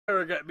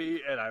staring at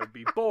me, and I would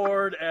be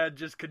bored, and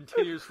just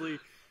continuously,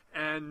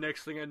 and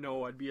next thing I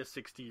know, I'd be a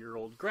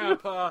 60-year-old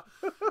grandpa.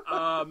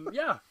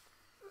 Yeah,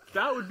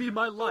 that would be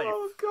my life.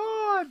 Oh,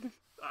 God.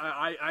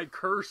 I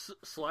curse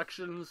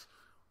selections.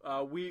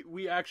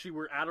 We actually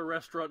were at a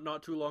restaurant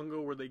not too long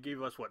ago where they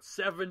gave us,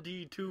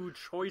 72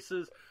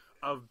 choices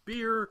of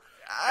beer.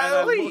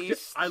 At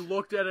least. I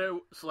looked at it,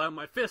 slammed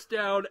my fist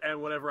down,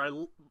 and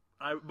whatever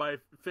my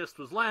fist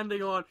was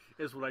landing on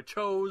is what I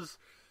chose.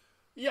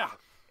 Yeah.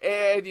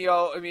 And,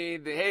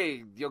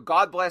 hey,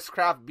 God bless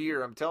craft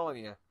beer, I'm telling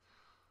you.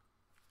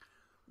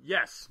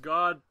 Yes,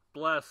 God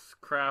bless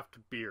craft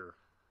beer.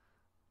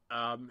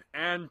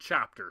 And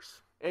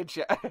chapters.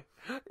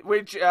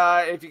 Which,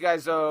 if you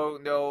guys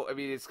don't know,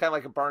 it's kind of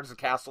like a Barnes &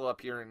 Castle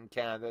up here in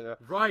Canada.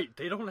 Right,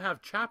 they don't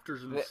have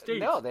chapters in the States.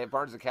 No, they have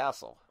Barnes &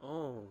 Castle.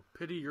 Oh,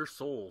 pity your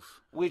souls.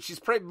 Which is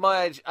pretty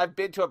much, I've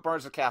been to a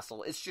Barnes &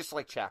 Castle. It's just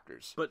like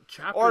Chapters. But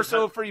Chapters... Or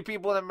so for you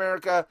people in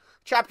America,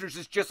 Chapters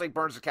is just like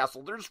Barnes &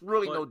 Castle. There's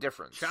really no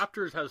difference.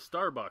 Chapters has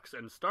Starbucks,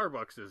 and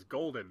Starbucks is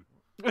golden.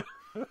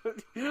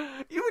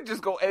 You would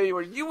just go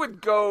anywhere. You would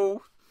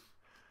go...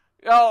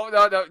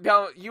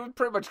 No. You would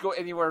pretty much go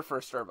anywhere for a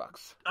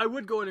Starbucks. I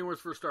would go anywhere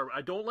for a Starbucks.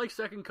 I don't like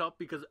Second Cup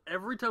because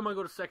every time I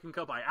go to Second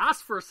Cup, I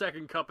ask for a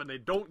second cup and they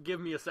don't give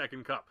me a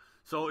second cup.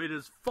 So it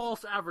is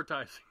false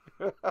advertising.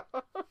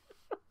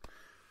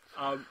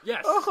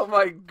 Yes. Oh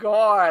my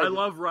God. I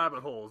love rabbit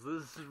holes.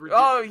 This is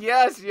ridiculous. Oh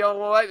yes,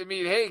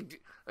 hey,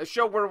 a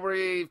show where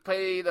we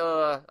paid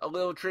a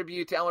little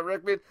tribute to Alan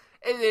Rickman,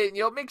 and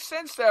it makes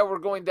sense that we're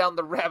going down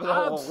the rabbit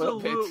hole a little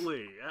bit.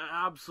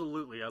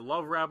 Absolutely. I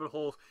love rabbit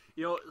holes.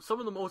 Some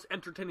of the most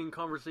entertaining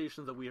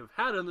conversations that we have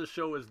had on this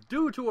show is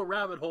due to a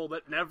rabbit hole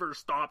that never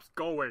stops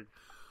going.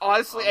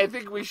 Honestly, I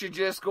think we should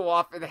just go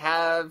off and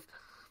have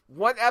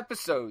one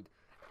episode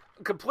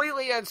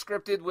completely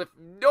unscripted with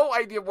no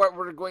idea what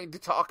we're going to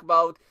talk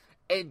about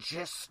and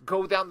just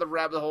go down the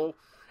rabbit hole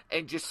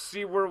and just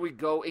see where we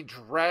go and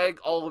drag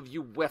all of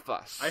you with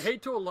us. I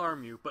hate to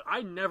alarm you, but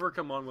I never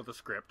come on with a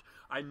script.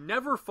 I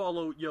never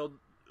follow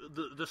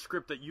the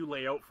script that you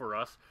lay out for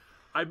us.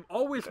 I'm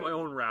always my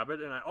own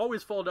rabbit, and I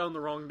always fall down the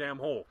wrong damn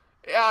hole.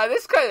 Yeah,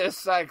 this kind of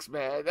sucks,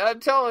 man. I'm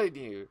telling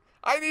you.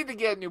 I need to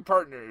get a new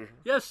partner.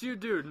 Yes, you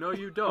do. No,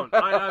 you don't.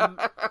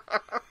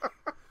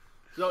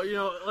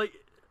 So,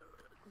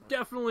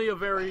 definitely a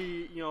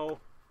very, I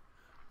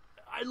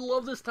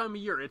love this time of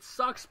year. It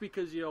sucks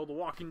because, The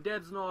Walking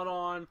Dead's not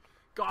on,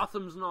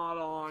 Gotham's not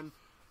on,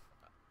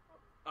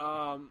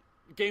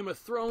 Game of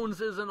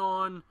Thrones isn't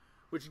on,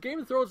 which Game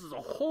of Thrones is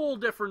a whole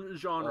different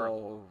genre.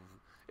 Oh,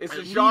 it's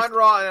a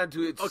genre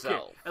unto itself. Okay,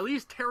 at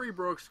least Terry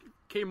Brooks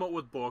came out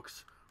with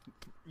books,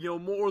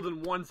 more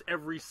than once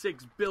every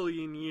 6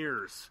 billion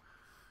years.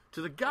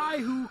 To the guy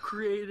who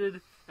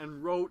created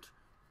and wrote,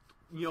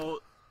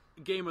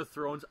 Game of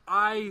Thrones,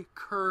 I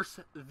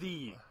curse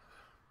thee.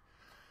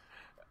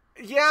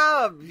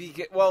 Yeah,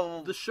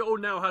 well... The show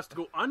now has to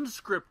go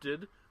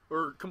unscripted,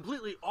 or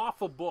completely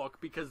off a book,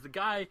 because the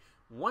guy,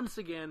 once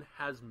again,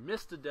 has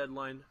missed a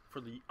deadline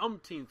for the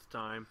umpteenth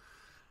time.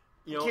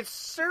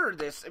 Consider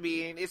this.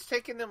 It's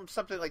taken them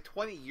something like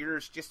 20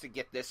 years just to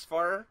get this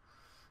far.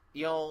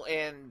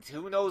 And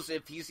who knows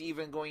if he's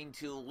even going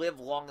to live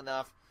long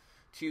enough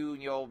to,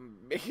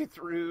 make it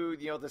through,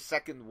 the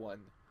second one.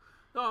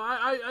 No,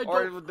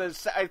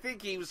 I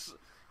think he's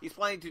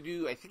planning to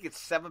do, I think it's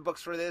 7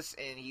 books for this,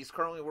 and he's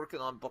currently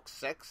working on book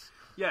 6.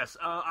 Yes,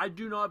 I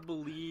do not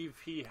believe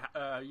he,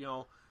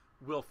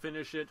 will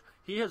finish it.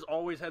 He has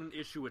always had an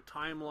issue with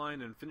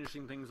timeline and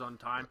finishing things on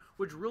time,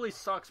 which really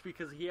sucks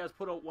because he has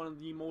put out one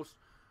of the most,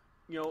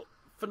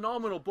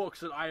 phenomenal books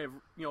that I have,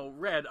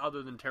 read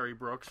other than Terry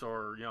Brooks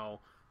or, The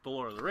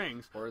Lord of the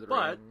Rings. Or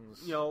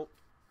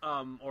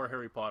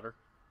Harry Potter.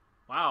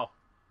 Wow.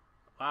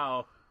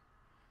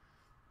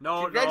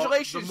 No,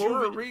 congratulations, no,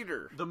 you're a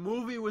reader. The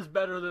movie was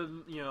better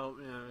than,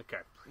 okay.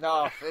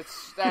 No,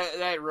 it's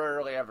that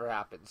rarely ever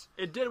happens.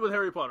 It did with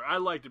Harry Potter. I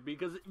liked it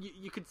because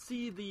you could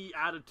see the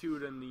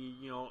attitude and the,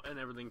 and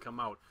everything come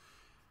out.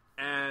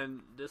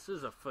 And this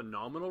is a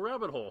phenomenal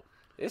rabbit hole.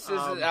 This is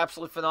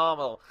absolutely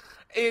phenomenal.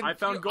 And, I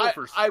found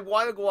gophers. I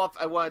want to go off.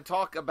 I want to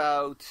talk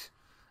about,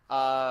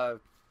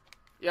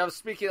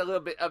 speaking a little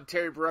bit of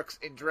Terry Brooks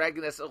and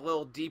dragging us a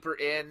little deeper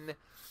in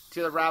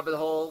to the rabbit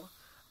hole.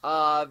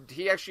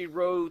 He actually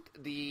wrote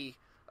a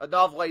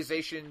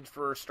novelization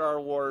for Star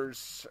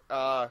Wars,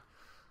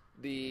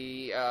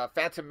 the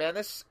Phantom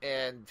Menace,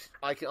 and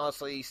I can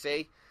honestly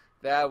say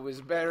that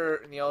was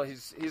better.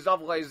 His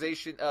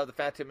novelization of the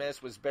Phantom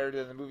Menace was better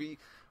than the movie.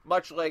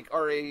 Much like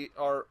oh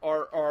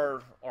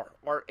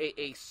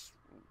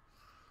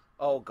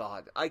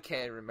God, I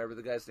can't remember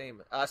the guy's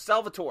name.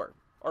 Salvatore,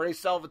 R.A.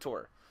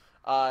 Salvatore.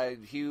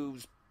 He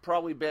was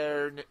probably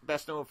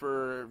best known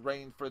for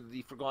writing for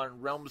the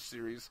Forgotten Realms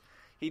series.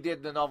 He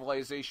did the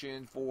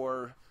novelization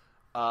for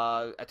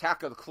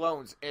Attack of the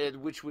Clones,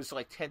 which was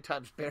like 10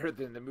 times better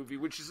than the movie,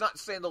 which is not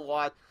saying a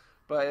lot,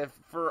 but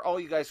for all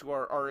you guys who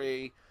are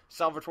R.A.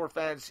 Salvatore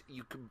fans,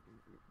 you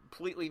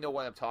completely know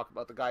what I'm talking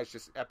about. The guy's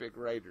just an epic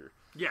writer.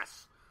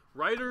 Yes.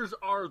 Writers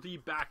are the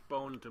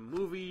backbone to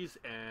movies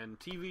and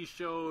TV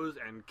shows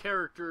and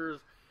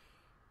characters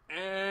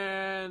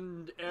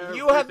and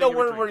you have no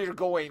word where you're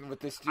going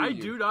with this, do you? I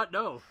do not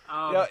know.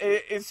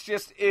 It's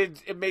just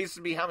it amazes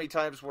me how many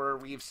times where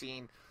we've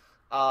seen,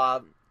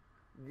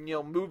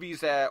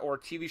 movies or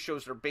TV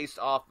shows that are based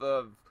off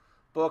of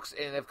books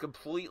and have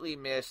completely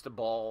missed the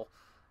ball.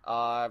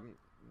 I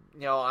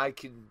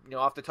can,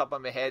 off the top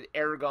of my head,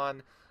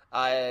 Aragon.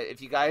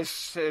 If you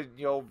guys,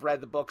 read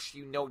the books,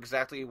 you know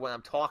exactly what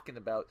I'm talking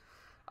about.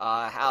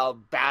 How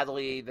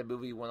badly the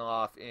movie went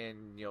off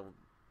and,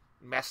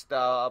 messed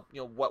up,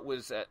 what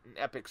was an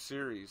epic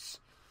series.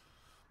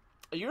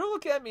 You're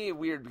looking at me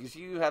weird because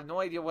you have no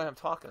idea what I'm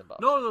talking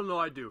about. No,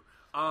 I do.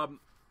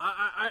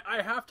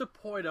 I have to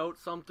point out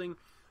something.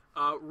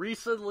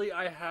 Recently,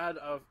 I had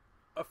a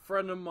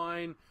friend of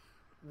mine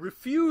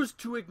refuse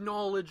to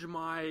acknowledge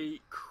my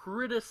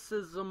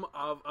criticism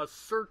of a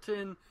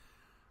certain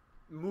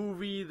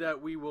movie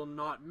that we will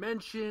not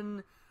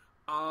mention.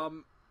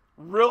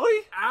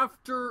 Really?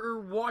 After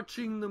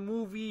watching the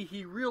movie,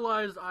 he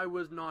realized I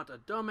was not a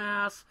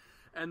dumbass,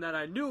 and that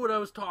I knew what I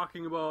was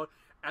talking about,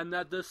 and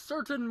that this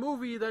certain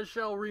movie that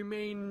shall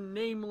remain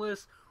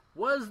nameless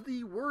was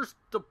the worst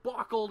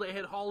debacle to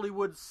hit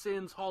Hollywood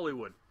since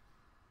Hollywood.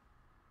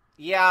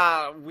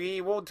 Yeah,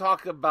 we won't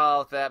talk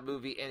about that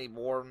movie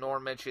anymore, nor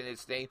mention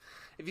its name.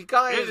 If you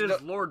guys, it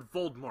is Lord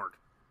Voldemort.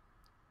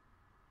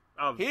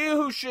 He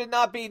who should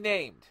not be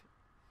named.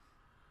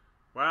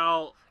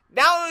 Well,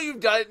 now that you've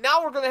done it,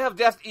 now we're going to have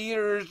Death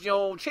Eaters,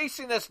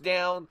 chasing us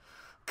down,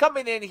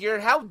 coming in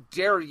here. How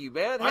dare you,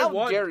 man? How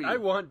dare you? I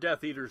want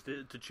Death Eaters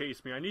to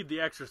chase me. I need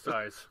the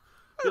exercise.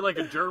 I feel like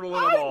a gerbil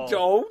in a ball. I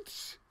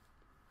don't.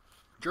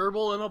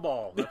 Gerbil in a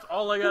ball. That's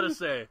all I got to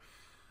say.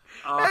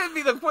 That'd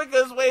be the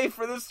quickest way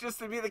for this just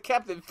to be the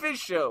Captain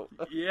Fish show.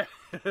 Yeah.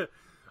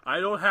 I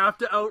don't have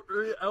to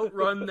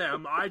outrun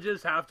them. I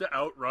just have to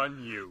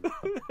outrun you.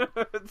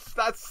 It's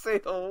not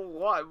saying a whole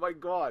lot. My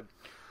God.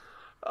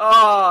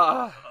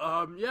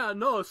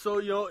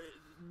 So,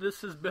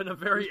 this has been a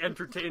very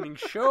entertaining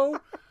show.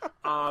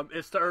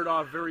 It started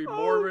off very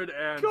morbid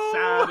and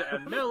sad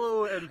and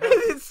mellow. And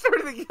it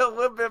started to get a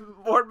little bit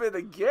morbid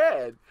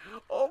again.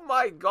 Oh,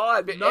 my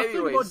God. But nothing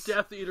anyways,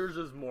 about Death Eaters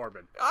is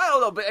morbid. I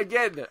don't know, but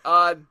again,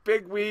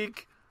 big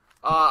week.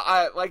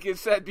 Like I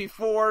said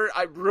before,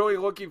 I'm really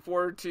looking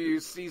forward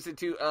to season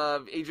 2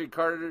 of Agent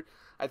Carter.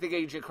 I think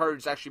Agent Carter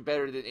is actually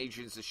better than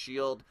Agents of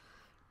S.H.I.E.L.D.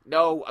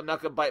 No, I'm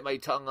not going to bite my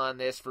tongue on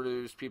this for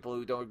those people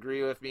who don't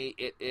agree with me.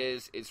 It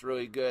is. It's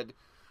really good.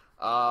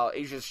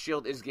 Agents of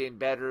S.H.I.E.L.D. is getting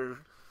better.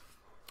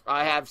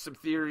 I have some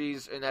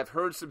theories, and I've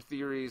heard some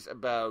theories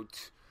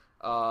about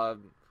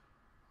of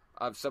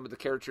some of the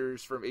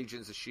characters from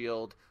Agents of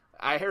S.H.I.E.L.D.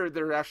 I heard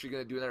they're actually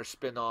going to do another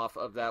spin-off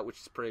of that, which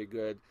is pretty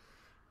good.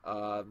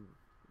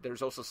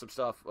 There's also some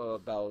stuff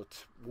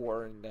about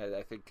Warren that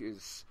I think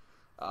is...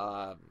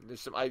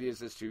 there's some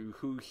ideas as to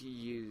who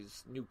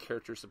his new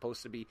character is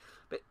supposed to be.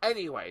 But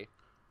anyway...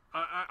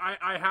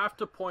 I have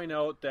to point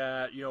out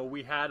that,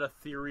 we had a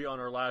theory on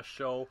our last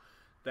show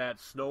that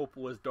Snoke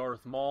was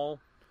Darth Maul.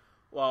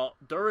 Well,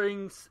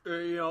 during,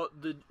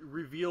 the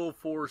reveal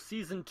for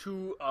Season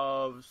 2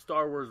 of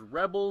Star Wars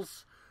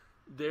Rebels,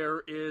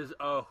 there is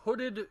a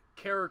hooded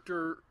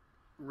character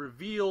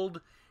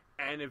revealed,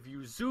 and if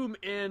you zoom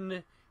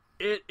in,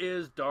 it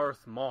is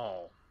Darth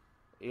Maul.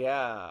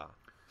 Yeah.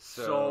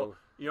 So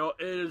it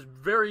is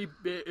very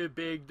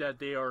big that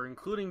they are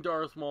including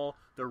Darth Maul.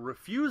 They're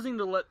refusing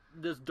to let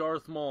this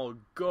Darth Maul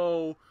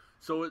go.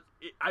 So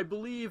I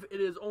believe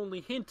it is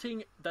only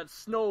hinting that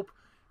Snoke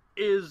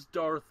is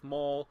Darth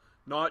Maul,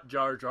 not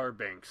Jar Jar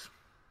Binks.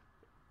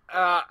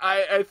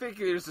 I think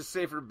there's a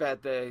safer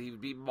bet that he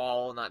would be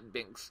Maul, not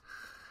Binks.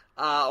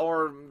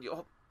 Or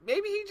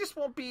maybe he just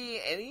won't be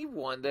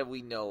anyone that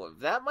we know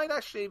of. That might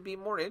actually be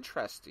more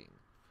interesting.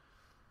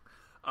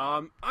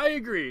 I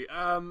agree.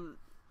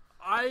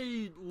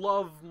 I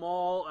love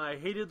Maul, and I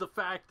hated the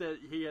fact that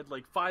he had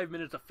 5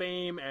 minutes of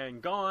fame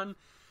and gone.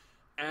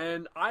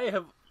 And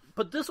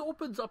but this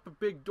opens up a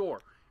big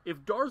door.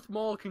 If Darth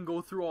Maul can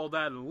go through all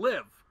that and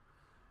live,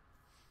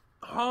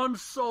 Han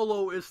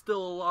Solo is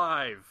still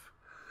alive.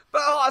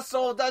 But Han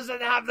Solo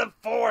doesn't have the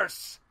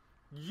Force.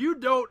 You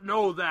don't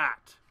know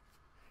that.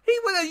 He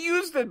would have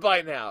used it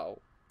by now.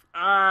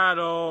 I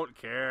don't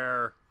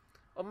care.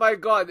 Oh my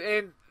God!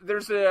 And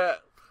there's a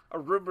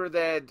rumor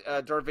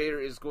that Darth Vader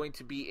is going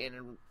to be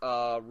in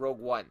Rogue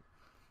One.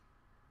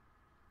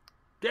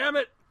 Damn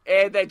it!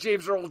 And that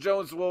James Earl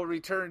Jones will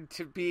return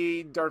to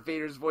be Darth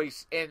Vader's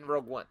voice in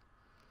Rogue One.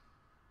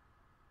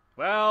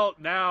 Well,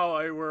 now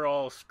we're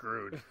all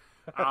screwed.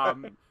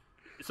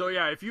 So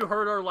yeah, if you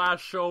heard our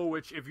last show,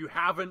 which if you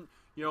haven't,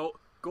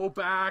 go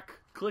back,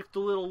 click the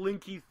little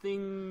linky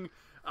thing,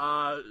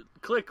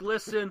 click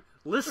listen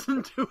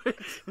to it.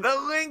 The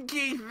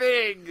linky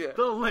thing! The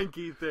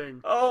linky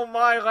thing. Oh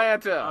my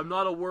Lanta. I'm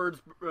not a words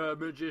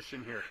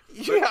magician here.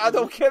 Yeah,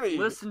 no kidding.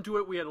 Listen to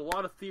it. We had a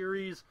lot of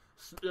theories,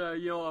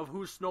 of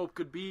who Snoke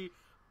could be.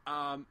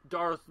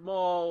 Darth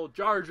Maul,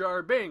 Jar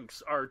Jar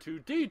Binks,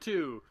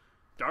 R2-D2,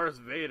 Darth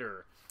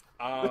Vader.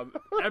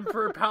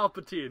 Emperor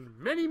Palpatine.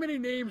 Many, many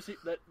names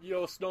that,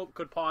 Snoke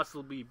could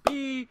possibly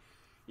be.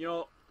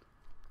 You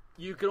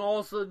can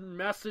also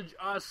message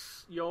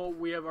us.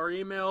 We have our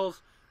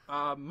emails.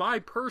 My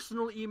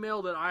personal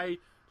email that I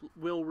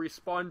will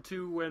respond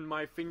to when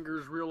my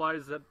fingers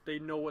realize that they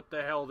know what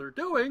the hell they're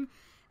doing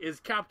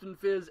is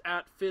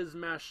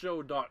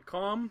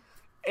CaptainFizz@FizzMashShow.com.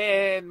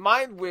 And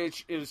mine,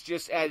 which is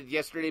just added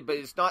yesterday, but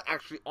it's not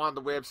actually on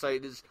the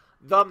website, is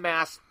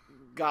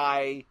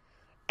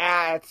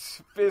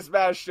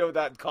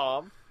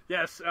themaskguy@FizzMashShow.com.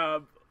 Yes,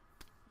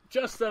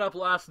 just set up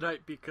last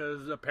night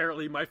because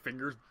apparently my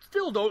fingers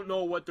still don't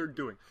know what they're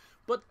doing.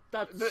 But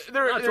that's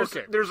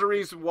okay. There's a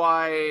reason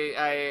why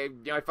I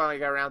finally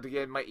got around to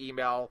getting my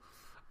email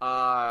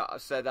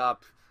set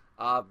up.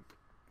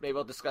 Maybe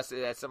we'll discuss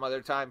it at some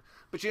other time.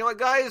 But you know what,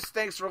 guys?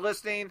 Thanks for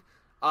listening.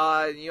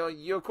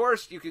 You of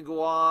course you can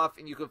go off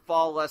and you can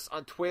follow us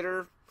on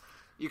Twitter.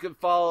 You can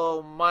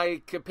follow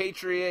my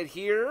compatriot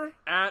here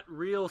at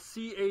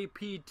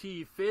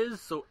RealCaptFizz,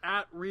 so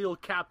at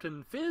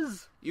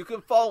RealCaptainFizz. You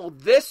can follow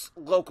this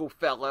local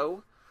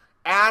fellow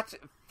at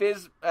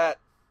Fizz. I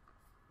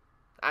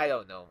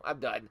don't know. I'm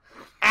done.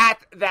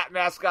 At That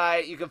Mask Guy.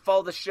 You can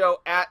follow the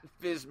show at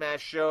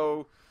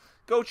FizzMashShow.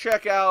 Go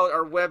check out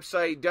our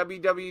website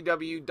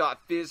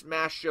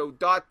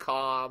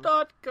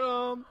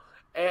www.fizzmashshow.com.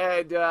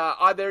 And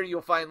on there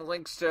you'll find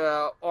links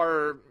to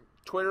our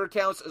Twitter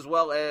accounts as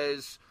well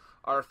as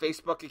our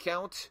Facebook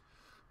account.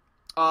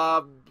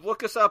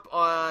 Look us up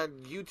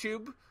on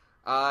YouTube.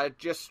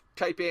 Just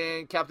type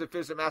in Captain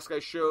Fizz and Mask Guy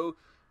Show.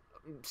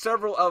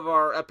 Several of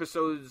our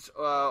episodes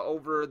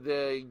over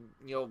the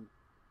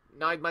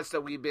 9 months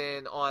that we've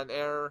been on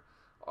air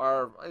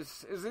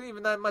is it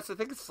even 9 months? I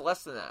think it's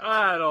less than that.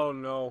 I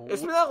don't know.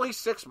 It's been at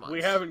least 6 months.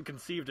 We haven't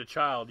conceived a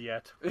child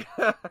yet.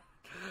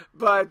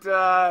 But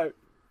a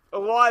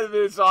lot of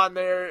it is on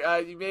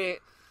there. You may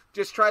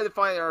just try to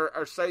find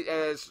our site,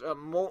 as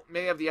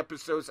many of the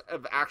episodes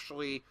have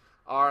actually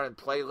are in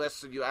playlists.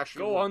 So you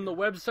actually go on the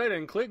website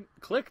and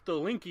click the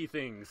linky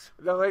things.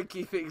 The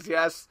linky things,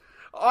 yes.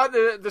 On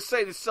the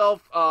site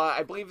itself,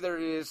 I believe there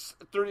is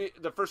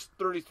the first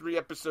 33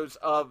 episodes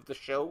of the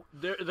show.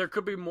 There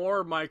could be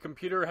more. My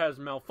computer has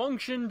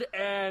malfunctioned,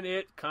 and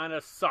it kind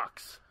of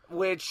sucks.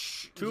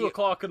 Which 2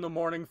 o'clock in the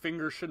morning,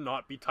 fingers should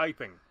not be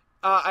typing.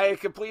 I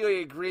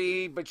completely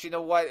agree, but you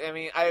know what? I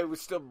mean, I would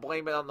still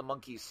blame it on the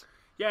monkeys.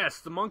 Yes,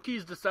 the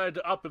monkeys decided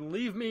to up and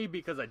leave me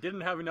because I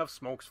didn't have enough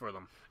smokes for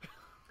them.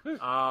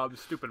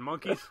 Stupid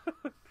monkeys.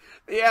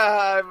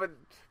 Yeah, but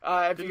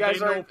if Didn't you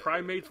guys know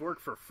primates work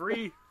for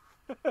free?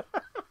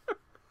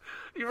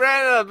 You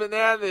ran out of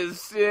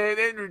bananas and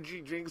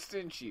energy drinks,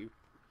 didn't you?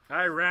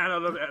 I ran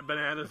out of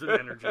bananas and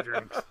energy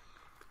drinks.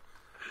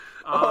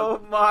 Oh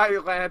my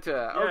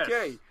Atlanta. Yes.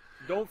 Okay.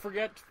 Don't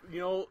forget,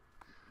 to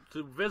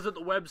visit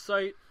the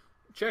website.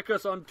 Check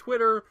us on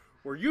Twitter.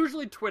 We're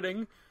usually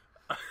twitting.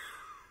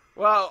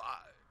 Well,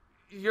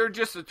 you're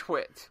just a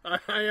twit. I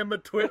am a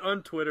twit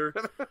on Twitter.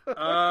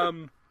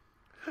 Oh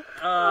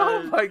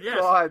my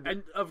God.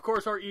 And of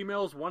course our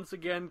emails, once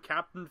again,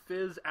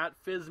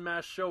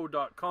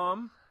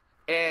 CaptainFizz@FizzMashShow.com.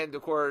 And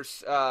of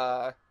course,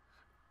 the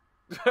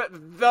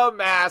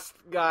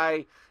masked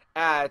guy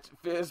at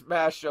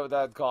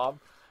FizzMashShow.com.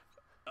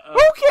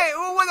 Okay,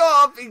 who went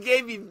off and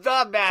gave me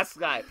the mask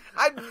guy?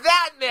 I'm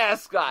that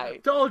mask guy.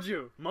 Told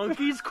you,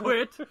 monkeys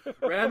quit,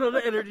 ran out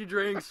of energy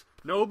drinks,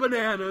 no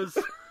bananas,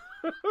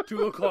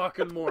 2 o'clock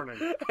in the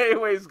morning.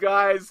 Anyways,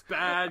 guys.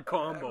 Bad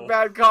combo.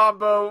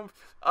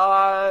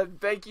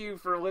 Thank you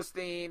for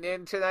listening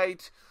in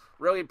tonight.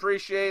 Really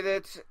appreciate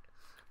it.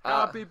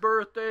 Happy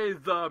birthday,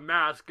 the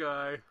mask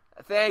guy.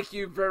 Thank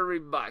you very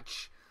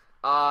much.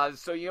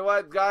 So you know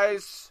what,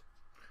 guys?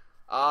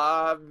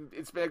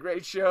 It's been a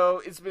great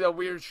show. It's been a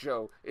weird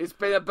show. It's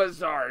been a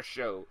bizarre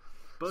show.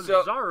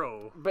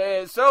 Bizarro.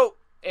 So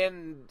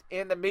in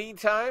the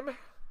meantime,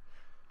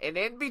 and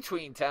in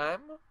between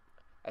time,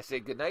 I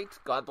say good night,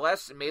 God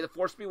bless, and may the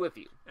Force be with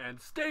you.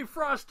 And stay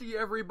frosty,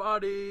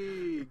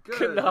 everybody.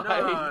 Good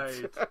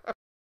night.